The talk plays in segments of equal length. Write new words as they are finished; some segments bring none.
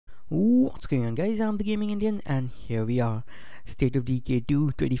What's going on, guys? I'm the Gaming Indian, and here we are. State of Decay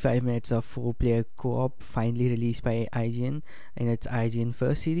 2, 25 minutes of 4-player co-op, finally released by IGN in its IGN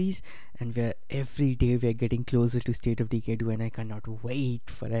first series, and every day we're getting closer to State of Decay 2, and I cannot wait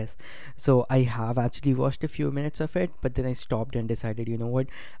for us. So I have actually watched a few minutes of it, but then I stopped and decided, you know what,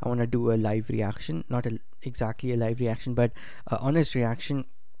 I want to do a live reaction, not exactly a live reaction, but an honest reaction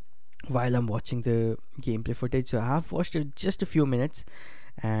while I'm watching the gameplay footage. So I have watched just a few minutes,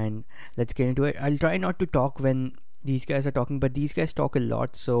 and let's get into it. I'll try not to talk when these guys are talking, but these guys talk a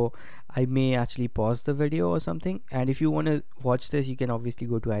lot, so I may actually pause the video or something. And if you want to watch this, you can obviously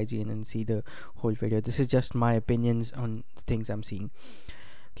go to IGN and see the whole video. This is just my opinions on the things I'm seeing.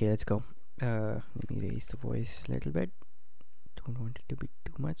 Okay, let's go. Let me raise the voice a little bit. Don't want it to be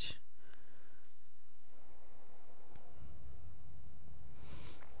too much.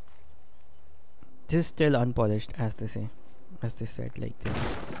 This is still unpolished, as they say, as they said, like this.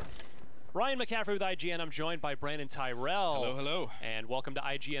 Ryan McCaffrey with IGN. I'm joined by Brandon Tyrell. Hello, hello. And welcome to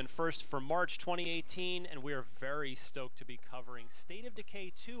IGN First for March 2018. And we're very stoked to be covering State of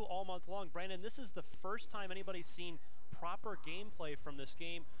Decay 2 all month long. Brandon, this is the first time anybody's seen proper gameplay from this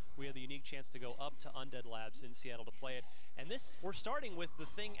game. We had the unique chance to go up to Undead Labs in Seattle to play it. And we're starting with the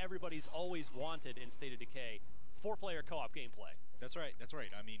thing everybody's always wanted in State of Decay, 4-player co-op gameplay. That's right, that's right.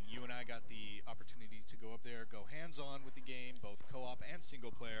 I mean, you and I got the opportunity to go up there, go hands-on with the game, both co-op and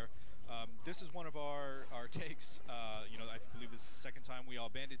single-player. This is one of our takes. You know, I believe this is the second time we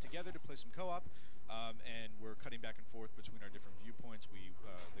all banded together to play some co-op, and we're cutting back and forth between our different viewpoints.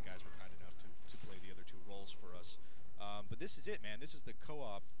 The guys were kind enough to play the other two roles for us. But this is it, man. This is the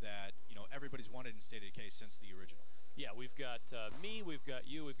co-op that, you know, everybody's wanted in State of Decay since the original. Yeah, we've got me, we've got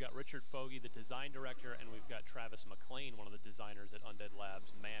you, we've got Richard Fogey, the design director, and we've got Travis McLean, one of the designers at Undead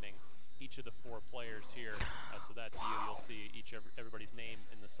Labs, manning each of the 4 players here. So that's you. You'll see everybody's name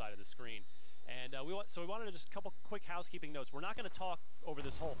in the side of the screen. And we wanted to just a couple quick housekeeping notes. We're not going to talk over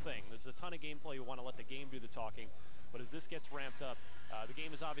this whole thing. There's a ton of gameplay. We want to let the game do the talking. But as this gets ramped up, the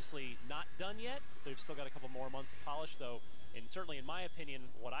game is obviously not done yet. They've still got a couple more months of polish, though. And certainly, in my opinion,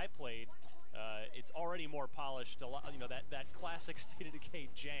 what I played, it's already more polished. A lot, you know, that classic State of Decay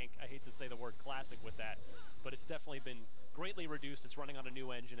jank. I hate to say the word classic with that, but it's definitely been greatly reduced. It's running on a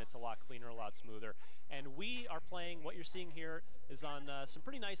new engine. It's a lot cleaner, a lot smoother. And we are playing, what you're seeing here is on some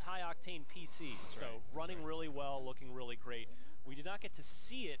pretty nice high-octane PCs. So running really well, looking really great. We did not get to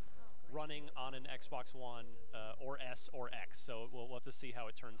see it running on an Xbox One or S or X, so we'll have to see how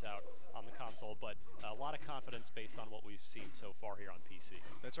it turns out on the console, but a lot of confidence based on what we've seen so far here on PC.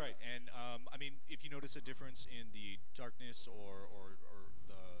 That's right, and I mean, if you notice a difference in the darkness or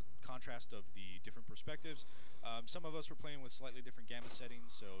the contrast of the different perspectives, some of us were playing with slightly different gamma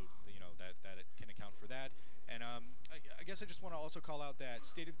settings, so you know that it can account for that. And I guess I just want to also call out that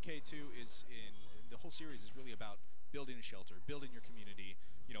State of Decay 2 is the whole series is really about building a shelter, building your community,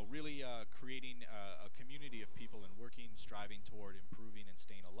 you know, really creating a community of people and working, striving toward improving and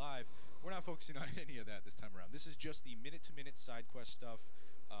staying alive. We're not focusing on any of that this time around. This is just the minute-to-minute side quest stuff,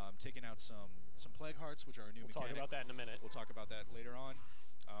 taking out some plague hearts, which are a new mechanic. We'll talk about that in a minute. We'll talk about that later on.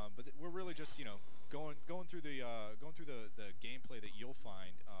 But we're really just, you know, going through the gameplay that you'll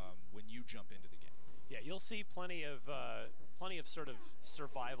find when you jump into the game. Yeah, you'll see plenty of sort of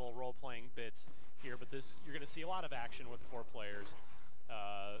survival role-playing bits here, but you're going to see a lot of action with 4 players.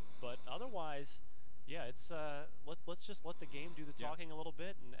 But otherwise, yeah, it's let's just let the game do the talking a little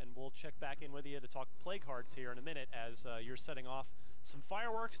bit, and we'll check back in with you to talk plague hearts here in a minute as you're setting off some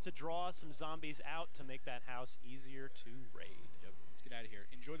fireworks to draw some zombies out to make that house easier to raid. Yep, let's get out of here.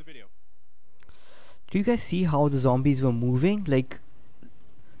 Enjoy the video. Do you guys see how the zombies were moving? Like,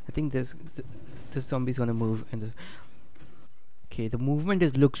 I think this zombie's gonna move, and okay, the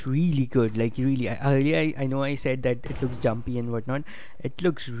movement looks really good. Like, really, I know I said that it looks jumpy and whatnot. It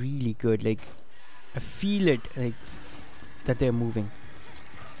looks really good. Like, I feel it, like that they're moving.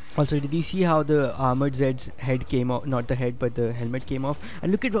 Also, did you see how the armored Zed's head came off? Not the head, but the helmet came off.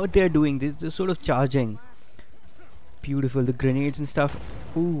 And look at what they're doing. They're sort of charging. Beautiful. The grenades and stuff.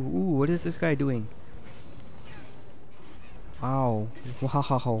 Ooh, what is this guy doing? Wow.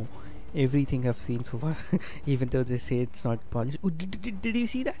 Wow. Everything I've seen so far, even though they say it's not polished. Ooh, did you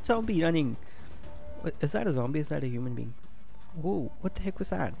see that zombie running? Is that a zombie? Is that a human being? Whoa, what the heck was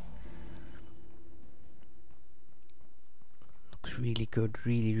that? Looks really good,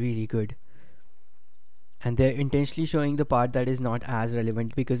 really good. And they're intentionally showing the part that is not as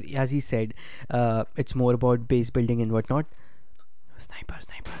relevant because, as he said, it's more about base building and whatnot. Sniper.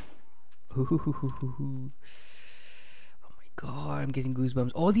 Ooh. Oh my god, I'm getting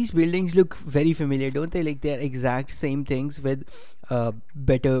goosebumps. All these buildings look very familiar, don't they? Like they're exact same things with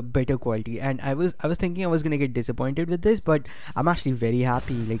better quality. And I was thinking I was gonna get disappointed with this, but I'm actually very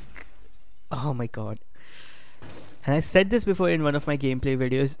happy. Like, oh my god. And I said this before in one of my gameplay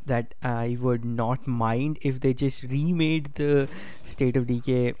videos that I would not mind if they just remade the State of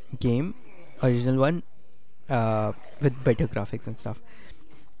Decay game, original one, with better graphics and stuff,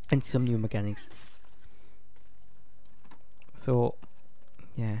 and some new mechanics. So,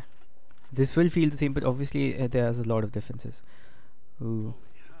 yeah, this will feel the same, but obviously there's a lot of differences. Ooh,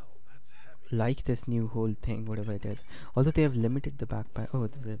 like this new whole thing, whatever it is. Although they have limited the backpack. Oh,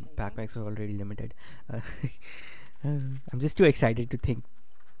 the backpacks are already limited. I'm just too excited to think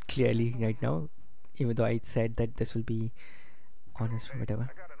clearly right now, even though I said that this will be honest or whatever.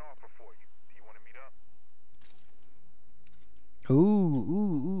 Ooh, ooh,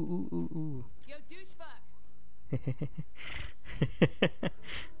 ooh, ooh, ooh, ooh. Yo, douchebugs.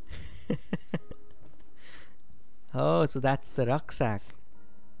 Oh, so that's the rucksack.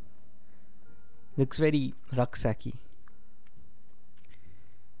 Looks very rucksacky,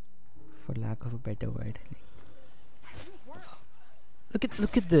 for lack of a better word.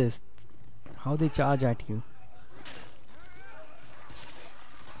 Look at this. How they charge at you.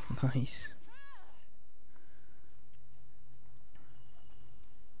 Nice.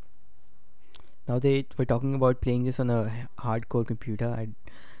 Now they were talking about playing this on a hardcore computer.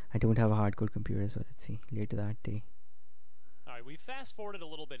 I don't have a hardcore computer, so let's see later that day. Alright, we fast forwarded a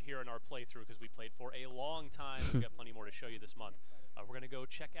little bit here in our playthrough because we played for a long time. We've got plenty more to show you this month. We're going to go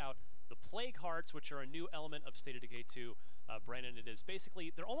check out the Plague Hearts, which are a new element of State of Decay 2. Brandon, it is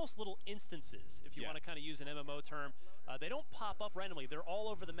basically, they're almost little instances, if you want to kind of use an MMO term. They don't pop up randomly. They're all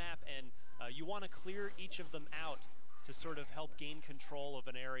over the map, and you want to clear each of them out to sort of help gain control of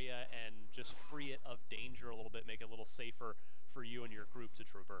an area and just free it of danger a little bit, make it a little safer for you and your group to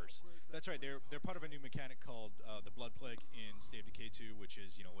traverse. That's right. They're part of a new mechanic called the Blood Plague in State of Decay 2, which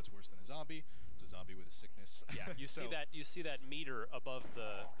is, you know, what's worse than a zombie? It's a zombie with a sickness. Yeah, you see that meter above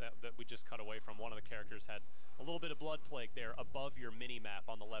that we just cut away from. One of the characters had a little bit of Blood Plague there above your mini map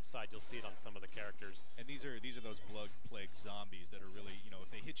on the left side. You'll see it on some of the characters. And these are those Blood Plague zombies that are really, you know, if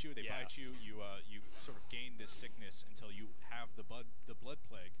they hit you, they bite you, you sort of gain this sickness until you have the Blood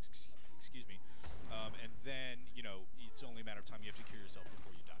Plague. Excuse me. And then, you know, it's only a matter of time you have to cure yourself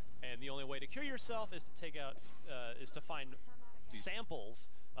before you die. And the only way to cure yourself is to take out, is to find samples,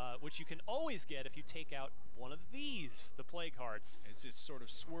 which you can always get if you take out one of these, the Plague Hearts. It's this sort of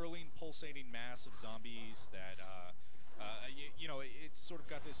swirling, pulsating mass of zombies that, you know, it's sort of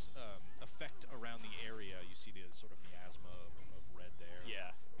got this effect around the area. You see the sort of miasma of red there.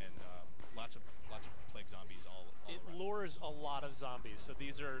 Yeah. And lots of plague zombies all it around. lures a lot of zombies, so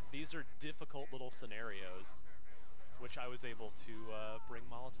these are difficult little scenarios, which I was able to bring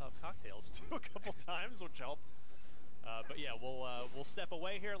Molotov cocktails to a couple times, which helped. But yeah, we'll step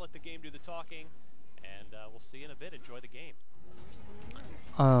away here, let the game do the talking, and we'll see you in a bit. Enjoy the game.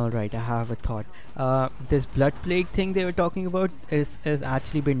 Right, I have a thought. This blood plague thing they were talking about is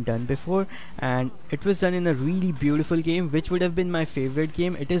actually been done before, and it was done in a really beautiful game, which would have been my favorite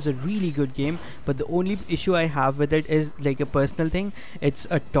game. It is a really good game, but the only issue I have with it is like a personal thing. It's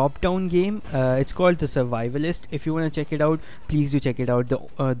a top-down game. It's called The Survivalist. If you want to check it out, please do check it out.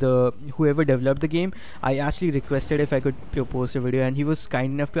 The whoever developed the game, I actually requested if I could post a video, and he was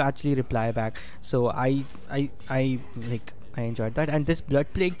kind enough to actually reply back. So I enjoyed that, and this blood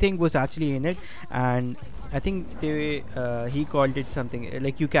plague thing was actually in it, and I think he called it something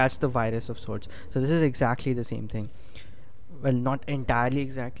like you catch the virus of sorts. So this is exactly the same thing. Well, not entirely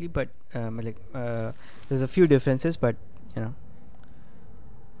exactly, but there's a few differences, but you know,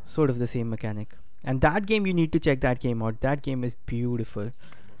 sort of the same mechanic. And that game, you need to check that game out. That game is beautiful.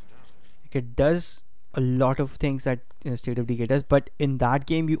 Like, it does a lot of things that State of Decay does, but in that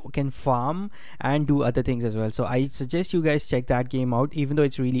game you can farm and do other things as well. So I suggest you guys check that game out, even though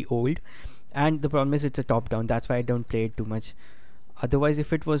it's really old. And the problem is it's a top down, that's why I don't play it too much. Otherwise,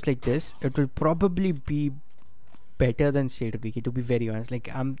 if it was like this, it will probably be better than State of Decay, to be very honest. Like,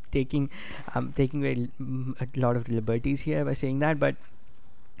 I'm taking a lot of liberties here by saying that, but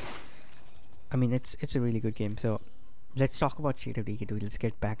I mean, it's a really good game. So let's talk about State of Decay 2. Let's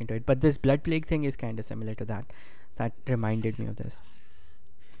get back into it. But this blood plague thing is kind of similar to that. That reminded me of this.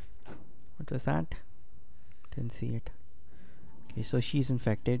 What was that? Didn't see it. Okay, so she's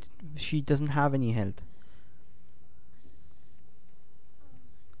infected. She doesn't have any health.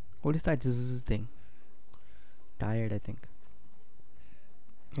 What is that zzz thing? Tired, I think.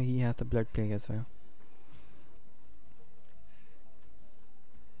 He has the blood plague as well.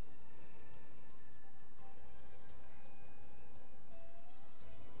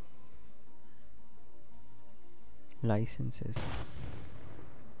 licenses.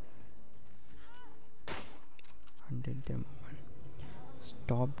 100 demo 1.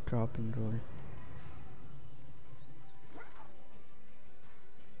 Stop, drop, and roll.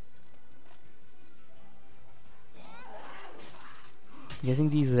 Guessing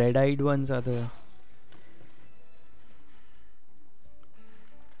these red-eyed ones are the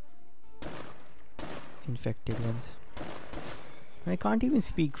infected ones. I can't even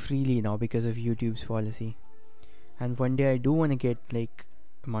speak freely now because of YouTube's policy. And one day I do want to get like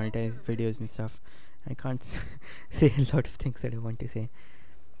monetized videos and stuff. I can't say a lot of things that I want to say.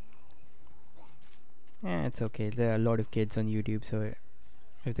 Yeah, it's okay. There are a lot of kids on YouTube, so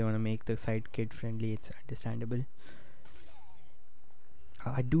if they want to make the site kid friendly, it's understandable.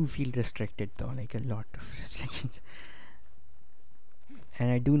 I do feel restricted though, like a lot of restrictions.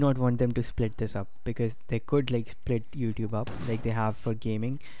 And I do not want them to split this up, because they could like split YouTube up like they have for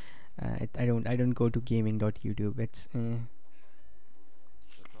gaming. I don't go to gaming.youtube. It's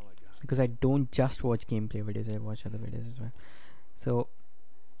because I don't just watch gameplay videos, I watch other videos as well. So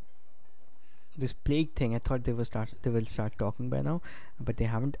this plague thing, I thought they will start talking by now, but they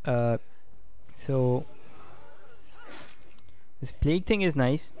haven't. So this plague thing is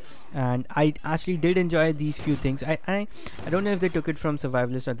nice, and I actually did enjoy these few things. I don't know if they took it from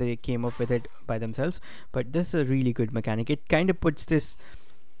Survivalist or they came up with it by themselves, but this is a really good mechanic. It kind of puts this,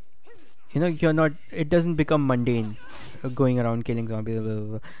 you know, it doesn't become mundane, going around killing zombies, blah,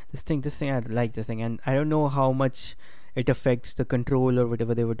 blah, blah. This thing, I like this thing, and I don't know how much it affects the control or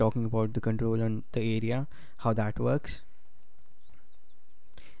whatever they were talking about, the control on the area, how that works.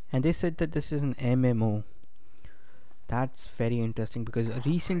 And they said that this is an MMO. That's very interesting, because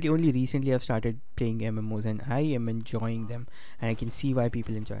only recently I've started playing MMOs and I am enjoying them, and I can see why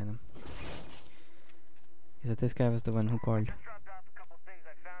people enjoy them. So this guy was the one who called.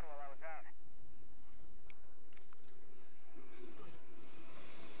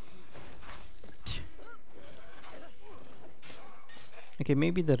 Okay,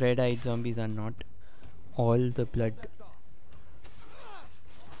 maybe the red-eyed zombies are not all the blood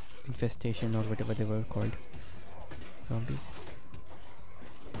infestation or whatever they were called. Zombies.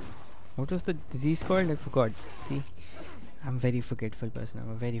 What was the disease called? I forgot. See, I'm a very forgetful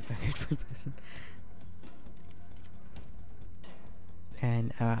person.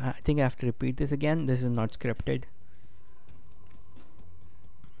 And I think I have to repeat this again. This is not scripted.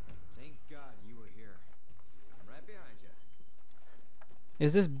 Thank God you were here. I'm right behind you.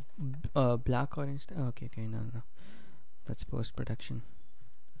 Is this black orange? Oh, okay, no. That's post-production.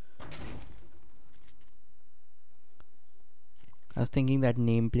 I was thinking that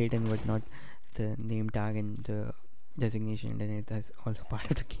nameplate and whatnot, the name tag and the designation, and it is also part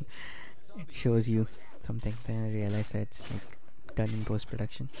of the game. It shows you something. Then I realized that it's like done in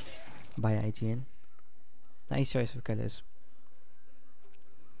post-production by IGN. Nice choice of colors.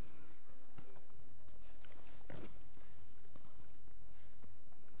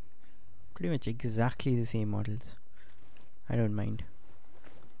 Pretty much exactly the same models. I don't mind.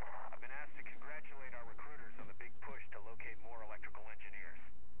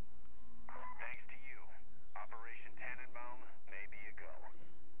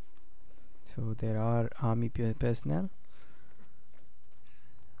 So there are army personnel.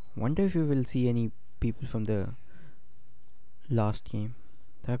 Wonder if you will see any people from the last game.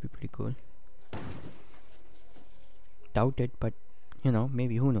 That'd be pretty cool. Doubt it, but you know,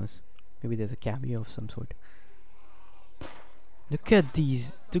 maybe, who knows? Maybe there's a cameo of some sort. Look at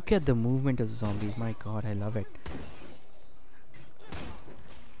these. Look at the movement of the zombies. My god, I love it.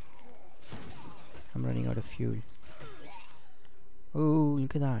 I'm running out of fuel. Oh,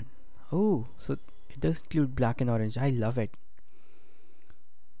 look at that. Oh, so it does include black and orange. I love it.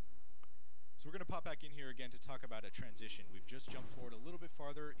 So we're going to pop back in here again to talk about a transition. We've just jumped forward a little bit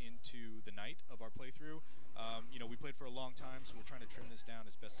farther into the night of our playthrough. You know, we played for a long time, so we're trying to trim this down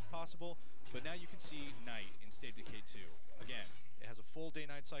as best as possible. But now you can see night in State of Decay 2. Again, it has a full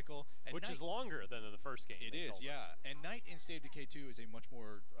day-night cycle. And which is longer than in the first game. It is, yeah. And night in State of Decay 2 is a much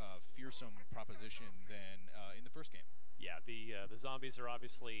more fearsome proposition than in the first game. Yeah, the zombies are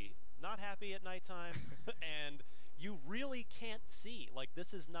obviously not happy at nighttime, and you really can't see. Like,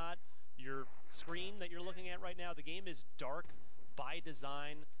 this is not your screen that you're looking at right now. The game is dark by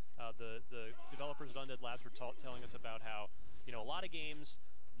design. The developers at Undead Labs were telling us about how, you know, a lot of games,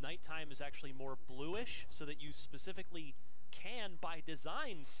 nighttime is actually more bluish, so that you specifically can, by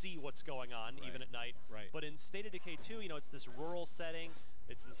design, see what's going on, even at night. Right. But in State of Decay 2, you know, it's this rural setting.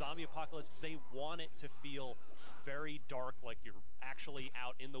 It's the zombie apocalypse. They want it to feel very dark, like you're actually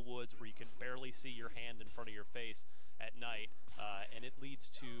out in the woods where you can barely see your hand in front of your face at night. And it leads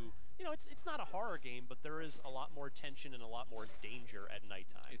to, you know, it's not a horror game, but there is a lot more tension and a lot more danger at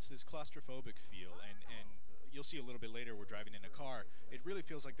nighttime. It's this claustrophobic feel, and you'll see a little bit later, we're driving in a car, it really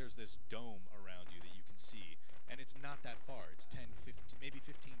feels like there's this dome around you that you can see, and it's not that far. It's 10, 15, maybe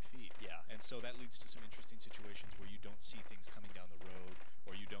 15 feet. Yeah. And so that leads to some interesting situations where you don't see things coming down the road,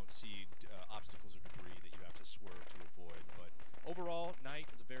 or you don't see obstacles or debris that you have to swerve to avoid. But overall, night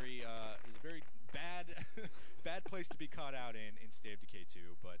is a very bad bad place to be caught out in State of Decay 2.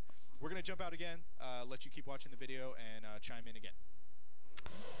 But we're gonna jump out again, let you keep watching the video, and chime in again.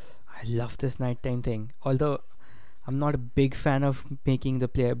 I love this nighttime thing. Although I'm not a big fan of making the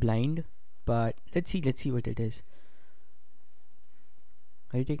player blind, but let's see what it is.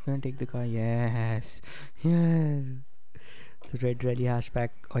 Are you gonna take the car? Yes, yes. The red rally hatchback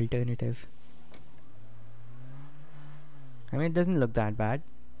alternative. I mean, it doesn't look that bad.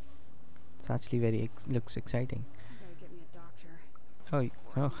 It's actually very looks exciting. You better get me a doctor.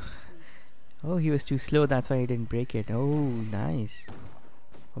 Oh, oh, he was too slow. That's why he didn't break it. Oh, nice.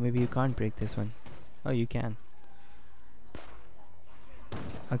 Or maybe you can't break this one. Oh, you can.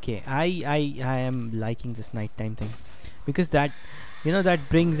 Okay, I am liking this nighttime thing, because that, you know, that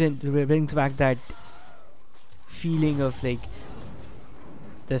brings back that feeling of like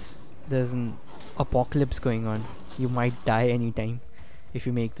there's an apocalypse going on. You might die anytime if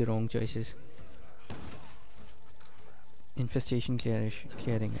you make the wrong choices. Infestation clearing,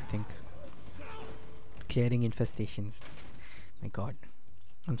 I think. Clearing infestations. My god.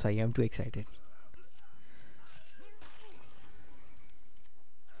 I'm sorry, I'm too excited.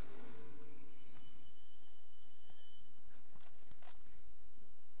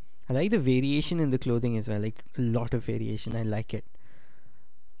 I like the variation in the clothing as well, like a lot of variation. I like it.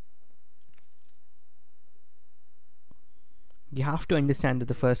 You have to understand that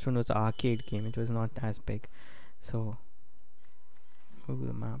the first one was an arcade game, it was not as big. So, oh,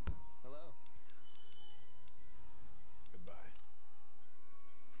 the map. Hello. Goodbye.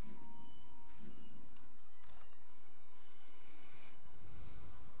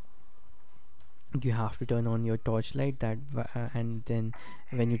 You have to turn on your torchlight, and then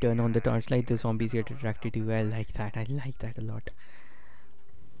when you turn on the torchlight, the zombies get attracted to you. I like that. I like that a lot.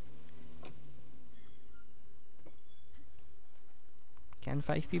 Can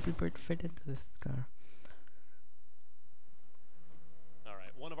 5 people fit into this car? All right,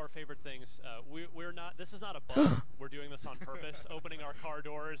 one of our favorite things. We're not. This is not a bug. We're doing this on purpose. Opening our car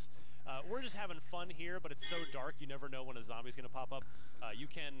doors. We're just having fun here, but it's so dark you never know when a zombie's gonna pop up. You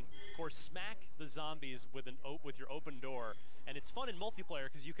can, of course, smack the zombies with your open door, and it's fun in multiplayer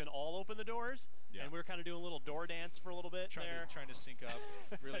because you can all open the doors. Yeah. And we're kind of doing a little door dance for a little bit Trying to sync up,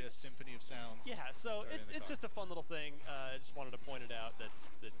 really a symphony of sounds. Yeah, so it's just a fun little thing. I just wanted to point it out. That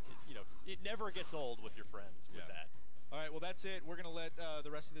you know, it never gets old with your friends with that. All right, well, that's it. We're going to let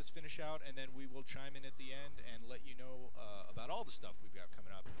the rest of this finish out, and then we will chime in at the end and let you know about all the stuff we've got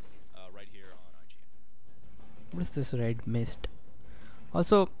coming up right here on IGN. What is this red mist?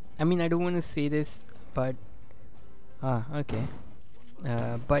 Also, I mean, I don't want to say this, but okay.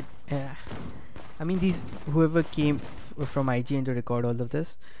 But I mean, whoever came from IGN to record all of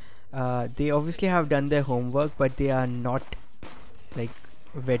this, they obviously have done their homework, but they are not like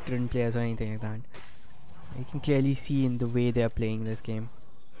veteran players or anything like that. You can clearly see in the way they are playing this game.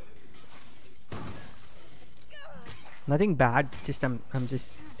 Nothing bad, just I'm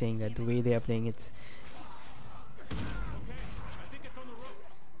just saying that the way they are playing, it's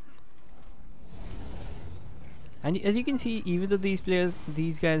and as you can see, even though these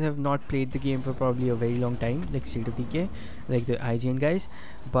guys have not played the game for probably a very long time, like State of Decay, like the IGN guys,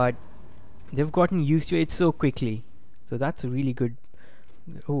 but they've gotten used to it so quickly. So that's a really good.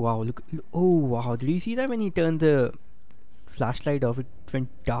 Oh wow, look, oh wow, did you see that when he turned the flashlight off, it went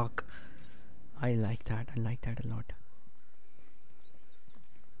dark? I like that a lot.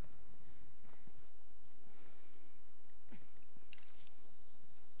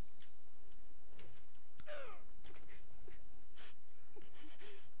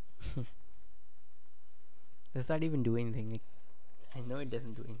 Does that even do anything? Like, I know it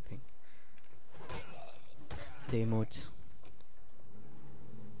doesn't do anything. The emotes.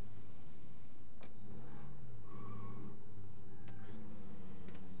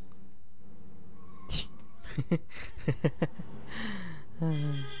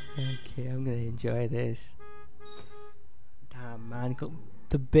 Okay, I'm gonna enjoy this. Damn, man.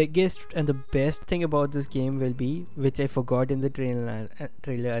 The biggest and the best thing about this game will be, which I forgot in the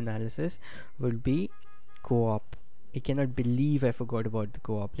trailer analysis, will be co-op. I cannot believe I forgot about the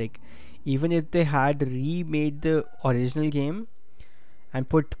co-op. Like, even if they had remade the original game and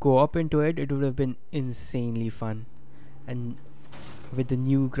put co-op into it, it would have been insanely fun. And with the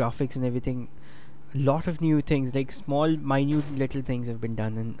new graphics and everything. A lot of new things, like small, minute, little things have been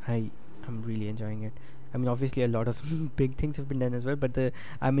done, and I'm really enjoying it. I mean, obviously, a lot of big things have been done as well, but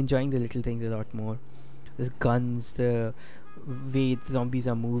I'm enjoying the little things a lot more. There's guns, the way the zombies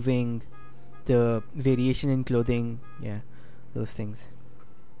are moving, the variation in clothing, yeah, those things,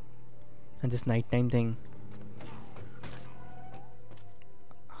 and this nighttime thing.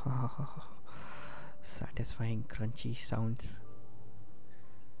 Satisfying crunchy sounds.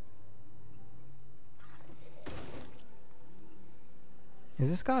 Is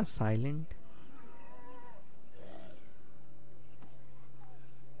this car silent?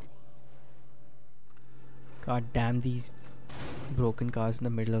 God damn these broken cars in the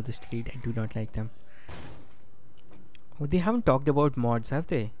middle of the street. I do not like them. Oh, they haven't talked about mods, have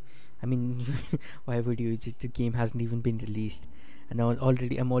they? I mean, why would you? The game hasn't even been released, and I'm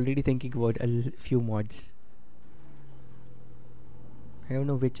already thinking about a few mods. I don't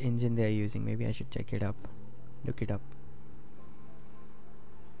know which engine they are using. Maybe I should check it up. Look it up.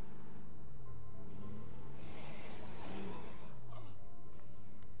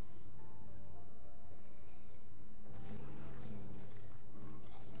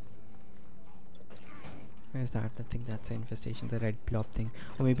 Where's that? I think that's the infestation, the red blob thing.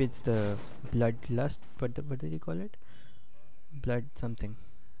 Or maybe it's the bloodlust. What did you call it? Blood something.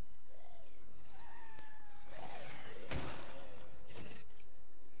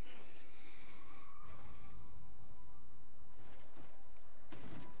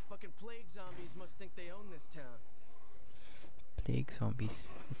 Fucking plague zombies must think they own this town. Plague zombies.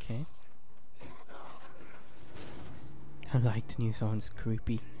 Okay. I like the new sounds.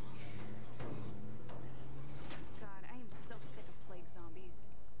 Creepy.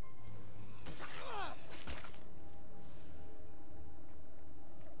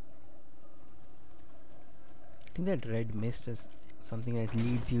 I think that red mist is something that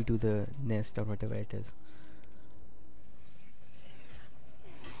leads you to the nest or whatever it is.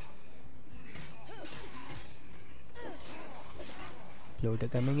 Bloater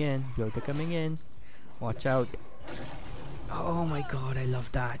coming in, bloater coming in. Watch out. Oh my god, I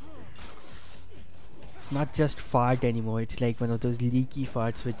love that. It's not just fart anymore, it's like one of those leaky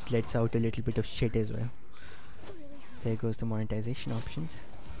farts which lets out a little bit of shit as well. There goes the monetization options.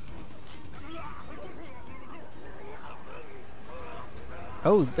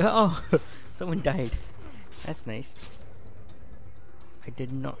 Oh, someone died. That's nice. I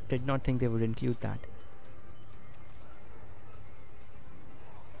did not think they would include that.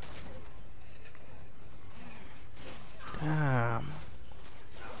 Damn.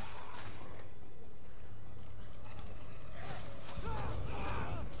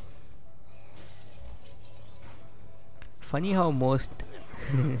 Funny how most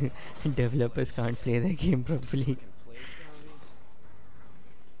developers can't play their game properly.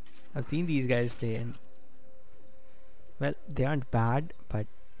 I've seen these guys play, and well, they aren't bad, but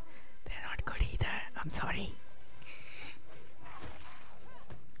they're not good either. I'm sorry.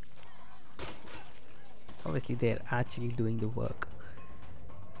 Obviously, they're actually doing the work.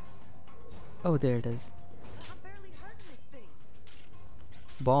 Oh, there it is.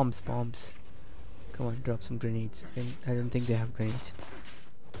 Bombs. Come on, drop some grenades. I don't think they have grenades.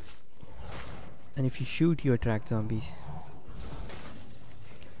 And if you shoot, you attract zombies.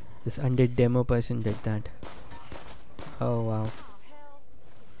 This undead demo person did that. Oh wow.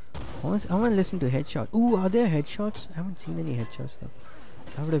 I want to listen to headshots. Ooh, are there headshots? I haven't seen any headshots though.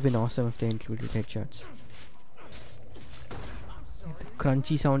 That would have been awesome if they included headshots. The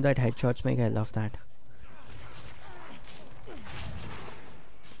crunchy sound that headshots make, I love that.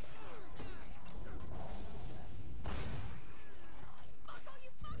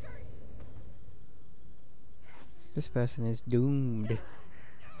 This person is doomed.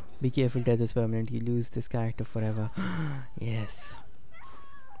 Be careful, death is permanent. You lose this character forever. Yes.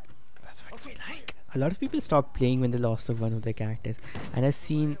 That's what we like. A lot of people stop playing when they lost of one of their characters. And I've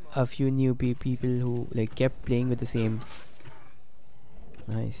seen a few new people who like kept playing with the same.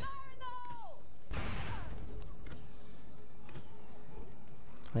 Nice.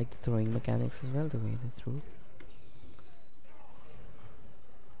 I like the throwing mechanics as well, the way they threw.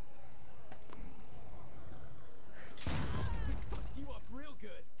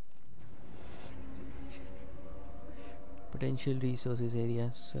 Potential resources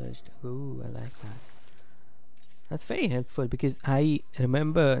area searched. Ooh, I like that. That's very helpful because I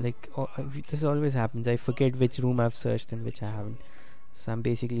remember, like, this always happens. I forget which room I've searched and which I haven't. So I'm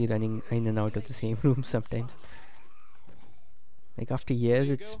basically running in and out of the same room sometimes. Like after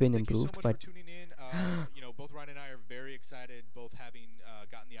years, it's been improved, but know, both Ryan and I are very excited, both having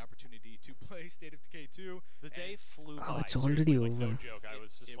gotten the opportunity to play State of Decay 2. The day flew Oh, by. it's Seriously, already like, no over. joke. I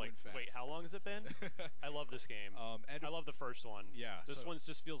was just It like, went wait, fast. how long has it been? I love this game. And I love the first one. Yeah, This so- one's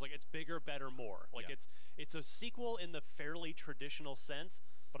just feels like it's bigger, better, more. Like Yeah. it's a sequel in the fairly traditional sense,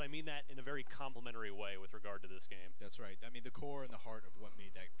 but I mean that in a very complimentary way with regard to this game. That's right. I mean, the core and the heart of what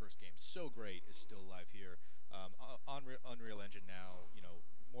made that first game so great is still alive here. On Unreal Engine now, you know,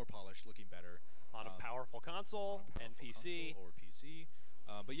 more polished, looking better. On a powerful console on a and powerful PC. console or PC.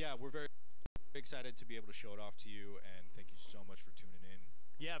 But yeah, we're very excited to be able to show it off to you, and thank you so much for tuning in.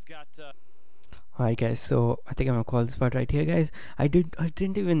 Yeah, I've got Alright guys, so I think I'm gonna call this part right here, guys. I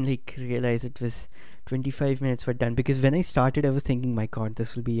didn't even like realize it was 25 minutes were done, because when I started I was thinking, my god,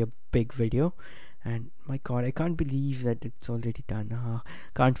 this will be a big video, and my god, I can't believe that it's already done.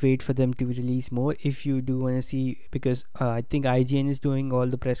 Can't wait for them to release more. If you do want to see, because I think IGN is doing all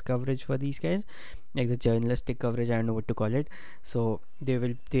the press coverage for these guys, like the journalistic coverage, I don't know what to call it. So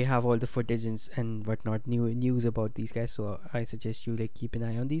they have all the footage and whatnot, news about these guys. So I suggest you like keep an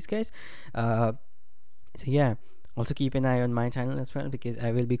eye on these guys. So yeah, also keep an eye on my channel as well, because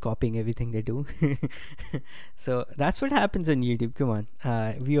I will be copying everything they do. So that's what happens on YouTube. Come on,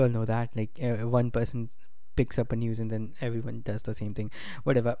 we all know that. Like one person picks up a news and then everyone does the same thing.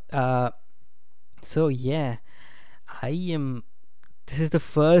 Whatever. So yeah, this is the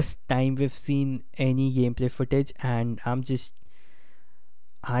first time we've seen any gameplay footage, and I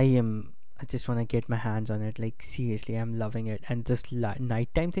just want to get my hands on it. Like seriously, I'm loving it. And this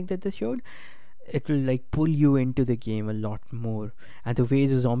nighttime thing that they showed, it will like pull you into the game a lot more. And the way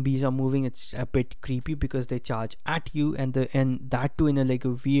the zombies are moving, it's a bit creepy because they charge at you, and that too in a like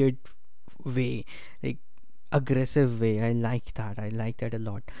a weird way, like aggressive way. I like that a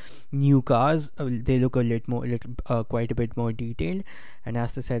lot. New cars, they look quite a bit more detailed, and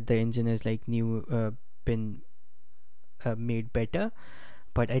as I said, the engine is like been made better.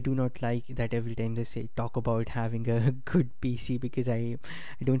 But I do not like that every time they talk about having a good PC, because I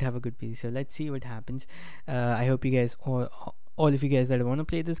don't have a good PC. So let's see what happens. I hope you guys, all of you guys that want to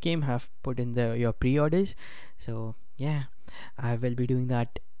play this game, have put in your pre-orders. So yeah, I will be doing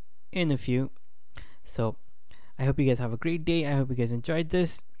that in a few. So I hope you guys have a great day. I hope you guys enjoyed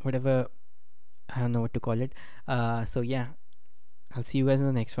this, whatever, I don't know what to call it. So yeah, I'll see you guys in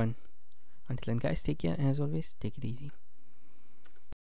the next one. Until then guys, take care, and as always, take it easy.